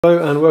Hello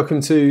and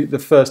welcome to the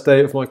first day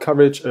of my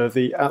coverage of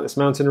the Atlas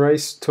Mountain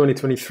Race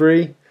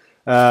 2023.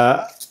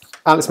 Atlas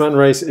Mountain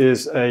Race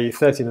is a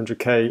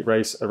 1300k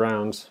race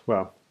around,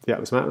 well, the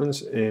Atlas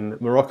Mountains in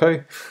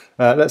Morocco.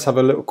 Let's have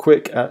a little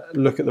quick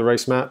look at the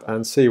race map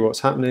and see what's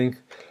happening.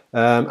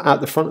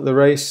 At the front of the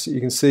race you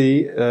can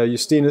see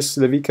Justinas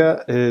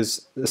Levica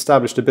has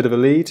established a bit of a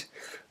lead,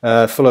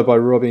 followed by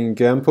Robin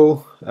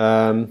Gempel.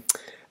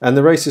 And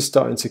the race is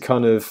starting to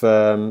kind of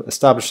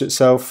establish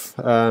itself.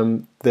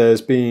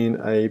 There's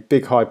been a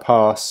big high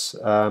pass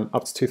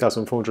up to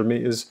 2,400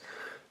 meters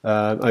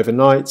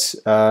overnight,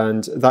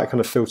 and that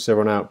kind of filters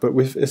everyone out. But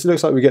it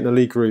looks like we're getting a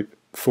lead group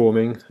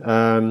forming.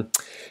 In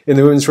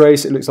the women's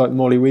race, it looks like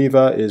Molly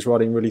Weaver is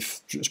riding really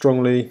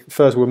strongly.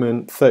 First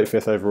woman,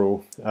 35th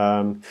overall.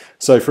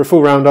 So for a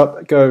full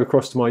roundup, go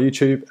across to my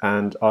YouTube,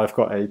 and I've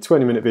got a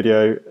 20-minute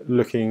video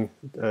looking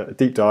a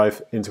deep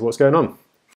dive into what's going on.